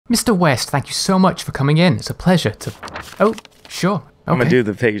Mr. West, thank you so much for coming in. It's a pleasure to... Oh, sure. Okay. I'm going to do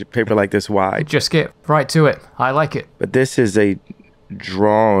the paper like this wide. Just get right to it. I like it. But this is a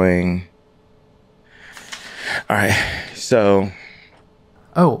drawing. All right, so...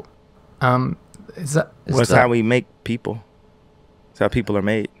 Oh, is that... What's how we make people. It's how people are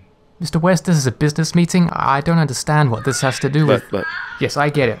made. Mr. West, this is a business meeting. I don't understand what this has to do with... Look. Yes, I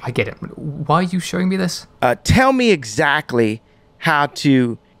get it. Why are you showing me this? Tell me exactly how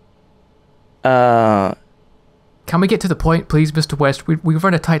to... Can we get to the point, please, Mr. West? We've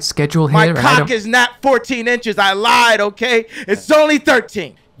run a tight schedule here. My cock is not 14 inches. I lied, okay? It's only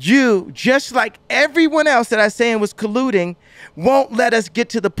 13. You, just like everyone else that I saying was colluding, won't let us get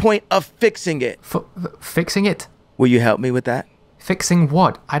to the point of fixing it. Fixing it? Will you help me with that? Fixing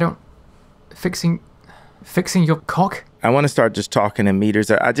what? I don't... Fixing your cock? I want to start just talking in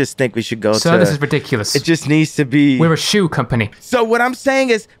meters. I just think we should go Sir, this is ridiculous. It just needs to be... We're a shoe company. So what I'm saying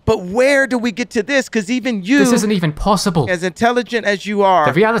is, but where do we get to this? Because even you... This isn't even possible. As intelligent as you are...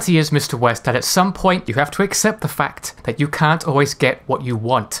 The reality is, Mr. West, that at some point you have to accept the fact that you can't always get what you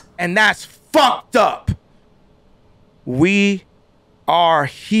want. And that's fucked up. We are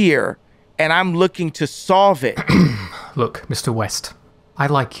here, and I'm looking to solve it. Look, Mr. West, I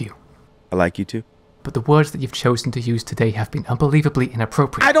like you. I like you too. But the words that you've chosen to use today have been unbelievably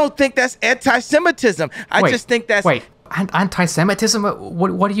inappropriate. I don't think that's anti-Semitism. I just think that's... Wait, anti-Semitism?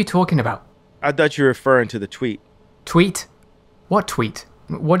 What are you talking about? I thought you were referring to the tweet. Tweet? What tweet?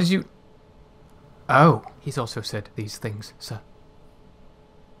 What did you... Oh, he's also said these things, sir.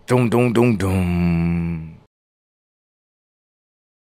 Dum dum dum dum.